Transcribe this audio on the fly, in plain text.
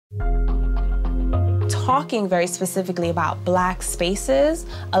Talking very specifically about Black spaces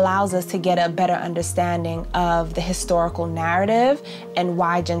allows us to get a better understanding of the historical narrative and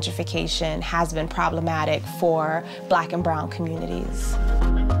why gentrification has been problematic for Black and brown communities.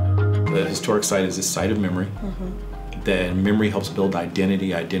 The historic site is a site of memory. Then memory helps build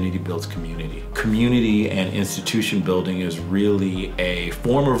identity, identity builds community. Community and institution building is really a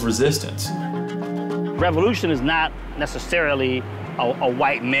form of resistance. Revolution is not necessarily a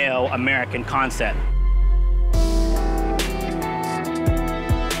white male American concept.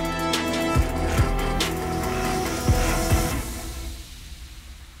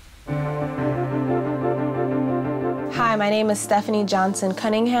 Hi, my name is Stephanie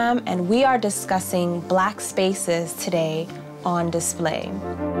Johnson-Cunningham, and we are discussing Black spaces today on display.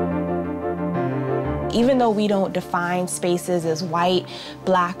 Even though we don't define spaces as white,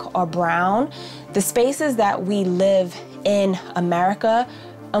 Black, or brown, the spaces that we live in America,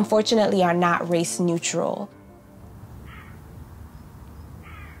 unfortunately, are not race neutral.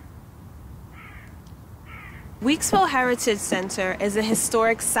 Weeksville Heritage Center is a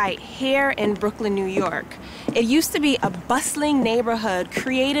historic site here in Brooklyn, New York. It used to be a bustling neighborhood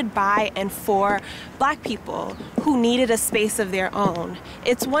created by and for Black people who needed a space of their own.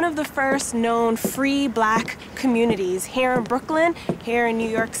 It's one of the first known free Black communities here in Brooklyn, here in New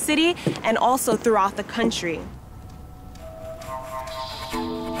York City, and also throughout the country.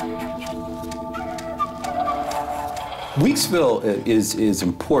 Weeksville is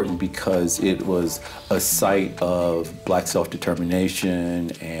important because it was a site of Black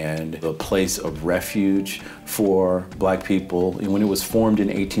self-determination and a place of refuge for Black people. And when it was formed in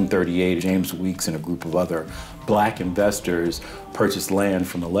 1838, James Weeks and a group of other Black investors purchased land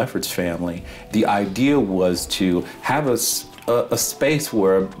from the Lefferts family. The idea was to have a space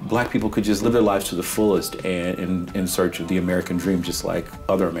where Black people could just live their lives to the fullest and in search of the American dream, just like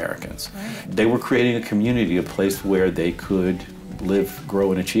other Americans. Right. They were creating a community, a place where they could live,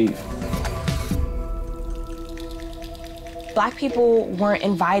 grow, and achieve. Black people weren't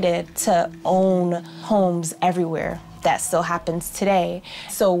invited to own homes everywhere. That still happens today.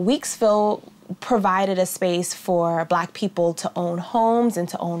 So Weeksville provided a space for Black people to own homes and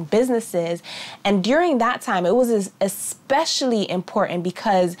to own businesses. And during that time, it was especially important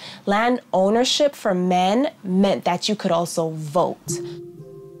because land ownership for men meant that you could also vote.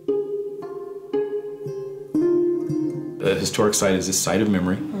 The historic site is a site of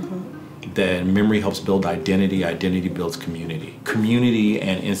memory. Then memory helps build identity, identity builds community. Community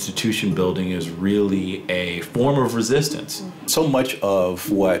and institution building is really a form of resistance. So much of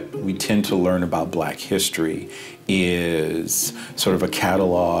what we tend to learn about Black history is sort of a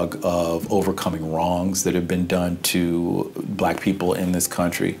catalog of overcoming wrongs that have been done to Black people in this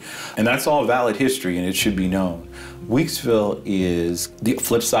country. And that's all valid history, and it should be known. Weeksville is the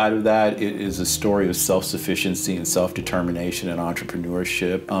flip side of that. It is a story of self-sufficiency and self-determination and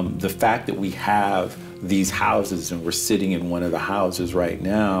entrepreneurship. The fact that we have these houses and we're sitting in one of the houses right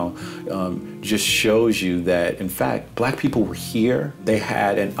now just shows you that, in fact, Black people were here. They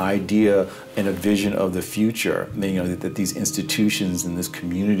had an idea and a vision of the future, that these institutions and this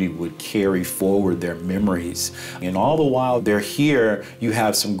community would carry forward their memories. And all the while they're here, you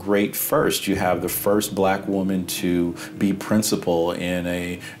have some great firsts. You have the first Black woman to be principal in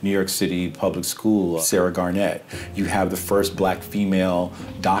a New York City public school, Sarah Garnett. You have the first Black female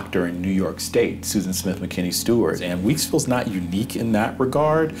doctor in New York State, Susan Smith McKinney Stewart. And Weeksville's not unique in that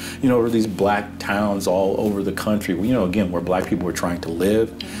regard. There are these Black towns all over the country, again, where Black people were trying to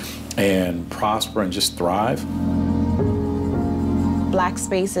live and prosper and just thrive. Black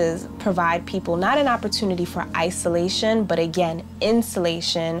spaces provide people not an opportunity for isolation, but again,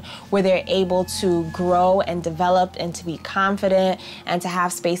 insulation, where they're able to grow and develop and to be confident and to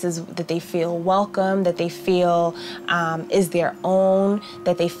have spaces that they feel welcome, that they feel is their own,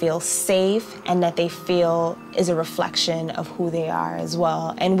 that they feel safe, and that they feel is a reflection of who they are as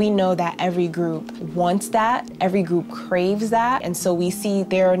well. And we know that every group wants that, every group craves that, and so we see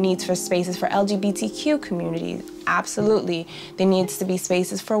there are needs for spaces for LGBTQ communities. Absolutely. There needs to be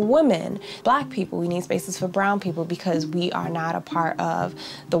spaces for women, Black people. We need spaces for brown people because we are not a part of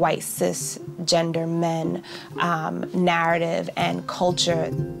the white cisgender men narrative and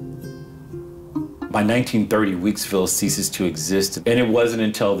culture. By 1930, Weeksville ceases to exist. And it wasn't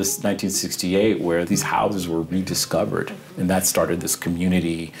until this 1968 where these houses were rediscovered. And that started this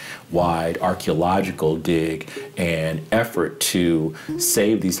community-wide archaeological dig and effort to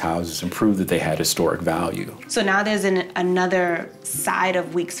save these houses and prove that they had historic value. So now there's another side of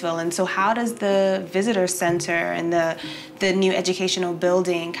Weeksville. And so how does the visitor center and the new educational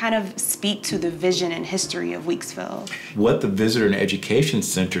building kind of speak to the vision and history of Weeksville? What the Visitor and Education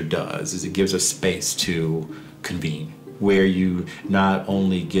Center does is it gives us space to convene, where you not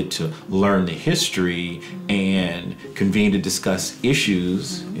only get to learn the history and convene to discuss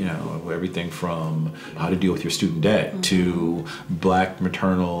issues, you know, everything from how to deal with your student debt to Black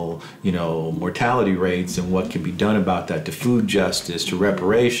maternal, you know, mortality rates and what can be done about that, to food justice, to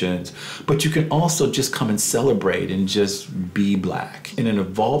reparations. But you can also just come and celebrate and just be Black. In an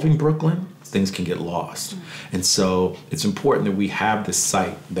evolving Brooklyn, things can get lost. And so it's important that we have this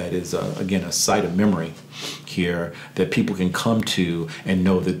site that is, again, a site of memory here that people can come to and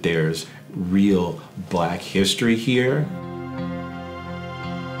know that there's real Black history here.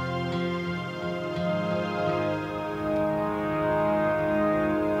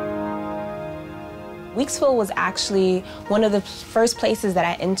 Weeksville was actually one of the first places that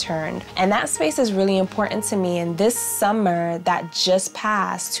I interned, and that space is really important to me. And this summer that just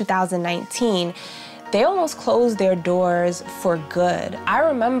passed, 2019, they almost closed their doors for good. I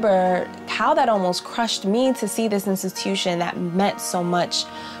remember how that almost crushed me to see this institution that meant so much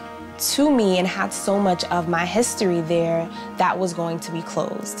to me and had so much of my history there that was going to be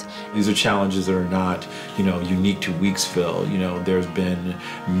closed. These are challenges that are not, you know, unique to Weeksville. You know, there's been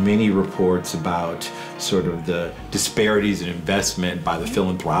many reports about sort of the disparities in investment by the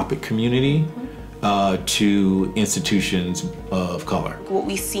philanthropic community to institutions of color. What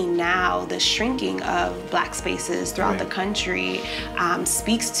we see now, the shrinking of Black spaces throughout the country,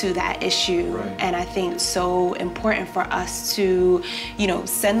 speaks to that issue. And I think it's so important for us to, you know,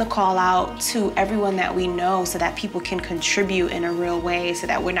 send the call out to everyone that we know so that people can contribute in a real way, so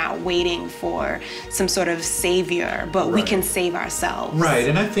that we're not waiting for some sort of savior, but we can save ourselves. Right,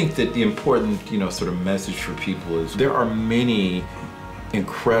 and I think that the important, you know, sort of message for people is there are many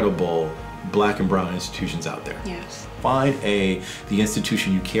incredible Black and brown institutions out there. Yes. Find the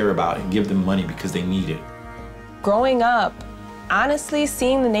institution you care about and give them money because they need it. Growing up, honestly,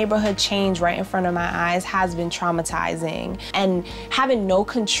 seeing the neighborhood change right in front of my eyes has been traumatizing. And having no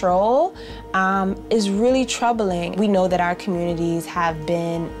control is really troubling. We know that our communities have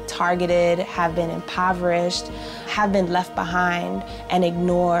been targeted, have been impoverished, have been left behind and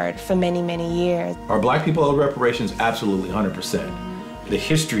ignored for many, many years. Are Black people owed reparations? Absolutely, 100%. The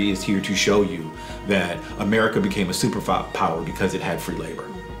history is here to show you that America became a superpower because it had free labor.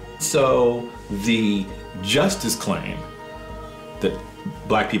 So the justice claim that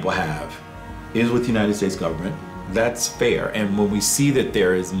Black people have is with the United States government. That's fair. And when we see that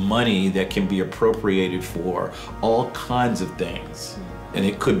there is money that can be appropriated for all kinds of things, and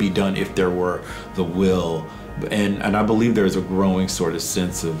it could be done if there were the will, and I believe there's a growing sort of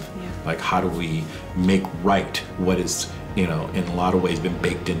sense of like, how do we make right what is, you know, in a lot of ways been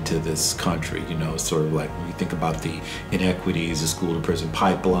baked into this country, you know, sort of like when you think about the inequities, the school to prison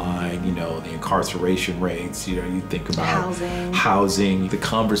pipeline, you know, the incarceration rates, you know, you think about housing. The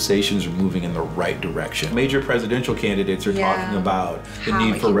conversations are moving in the right direction. Major presidential candidates are talking about the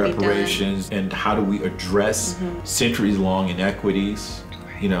need for reparations and how do we address centuries-long inequities,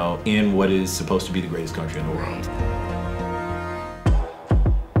 you know, in what is supposed to be the greatest country in the world.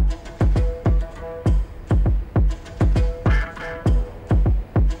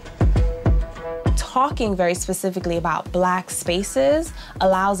 Talking very specifically about Black spaces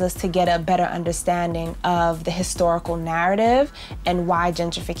allows us to get a better understanding of the historical narrative and why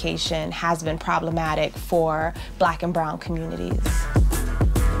gentrification has been problematic for Black and brown communities.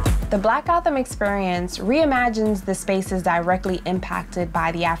 The Black Gotham experience reimagines the spaces directly impacted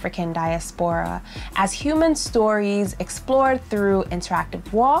by the African diaspora as human stories explored through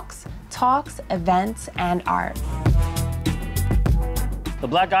interactive walks, talks, events, and art. The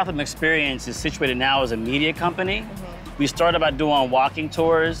Black Gotham experience is situated now as a media company. We started by doing walking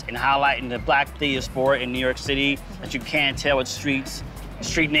tours and highlighting the Black diaspora in New York City that you can't tell with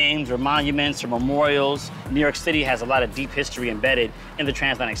street names or monuments or memorials. New York City has a lot of deep history embedded in the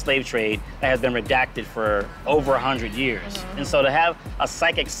transatlantic slave trade that has been redacted for over 100 years. And so to have a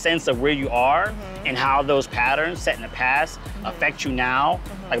psychic sense of where you are and how those patterns set in the past affect you now,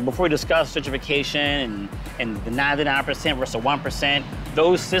 like before we discuss gentrification and the 99% versus 1%,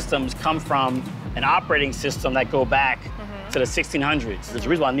 those systems come from an operating system that go back to the 1600s. There's a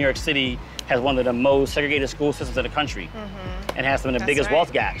reason why New York City has one of the most segregated school systems in the country and has some of the biggest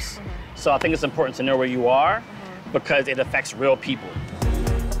wealth gaps. So I think it's important to know where you are because it affects real people.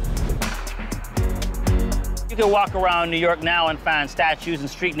 You can walk around New York now and find statues and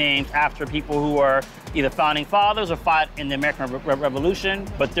street names after people who are either founding fathers or fought in the American Revolution.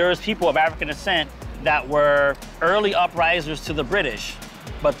 But there's people of African descent that were early uprisers to the British,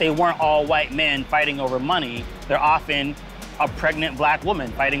 but they weren't all white men fighting over money. They're often a pregnant black woman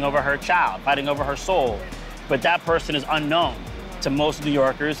fighting over her child, fighting over her soul. But that person is unknown to most New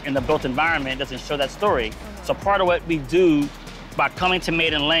Yorkers, and the built environment doesn't show that story. So part of what we do by coming to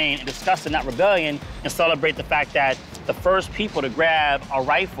Maiden Lane and discussing that rebellion and celebrate the fact that the first people to grab a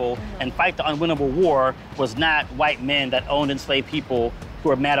rifle and fight the unwinnable war was not white men that owned enslaved people who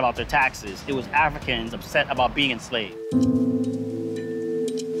were mad about their taxes. It was Africans upset about being enslaved.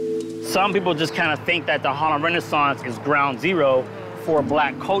 Some people just kind of think that the Harlem Renaissance is ground zero for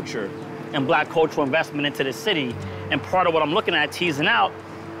black culture and black cultural investment into the city. And part of what I'm looking at, teasing out,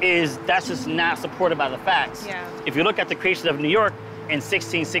 is that's just not supported by the facts. Yeah. If you look at the creation of New York in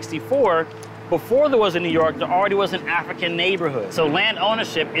 1664, before there was a New York, there already was an African neighborhood. So land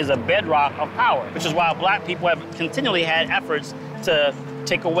ownership is a bedrock of power, which is why black people have continually had efforts to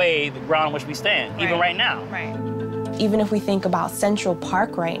take away the ground on which we stand, even right now. Right. Even if we think about Central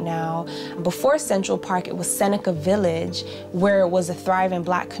Park right now, before Central Park, it was Seneca Village, where it was a thriving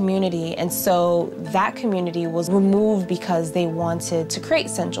black community. And so that community was removed because they wanted to create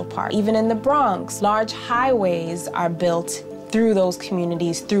Central Park. Even in the Bronx, large highways are built through those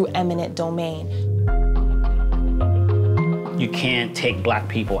communities, through eminent domain. You can't take black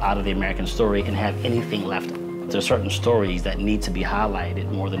people out of the American story and have anything left. There are certain stories that need to be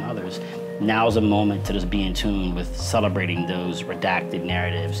highlighted more than others. Now is a moment to just be in tune with celebrating those redacted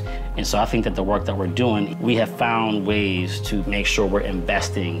narratives. And so I think that the work that we're doing, we have found ways to make sure we're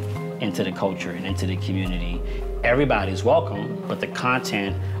investing into the culture and into the community. Everybody's welcome, but the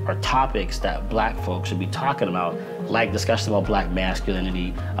content or topics that black folks should be talking about, like discussions about black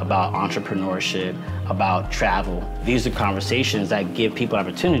masculinity, about entrepreneurship, about travel. These are conversations that give people an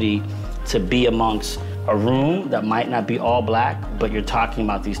opportunity to be amongst a room that might not be all black, but you're talking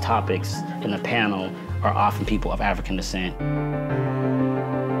about these topics in the panel are often people of African descent.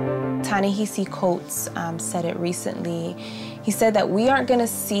 Ta-Nehisi Coates said it recently. He said that we aren't gonna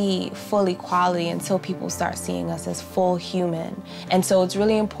see full equality until people start seeing us as full human. And so it's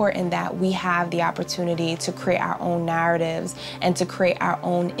really important that we have the opportunity to create our own narratives and to create our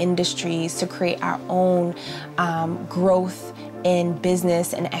own industries, to create our own growth in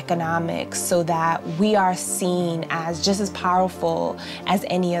business and economics so that we are seen as just as powerful as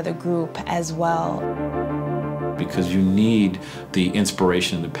any other group as well. Because you need the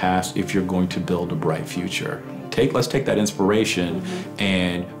inspiration in the past if you're going to build a bright future. Let's take that inspiration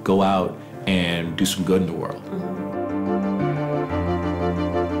and go out and do some good in the world.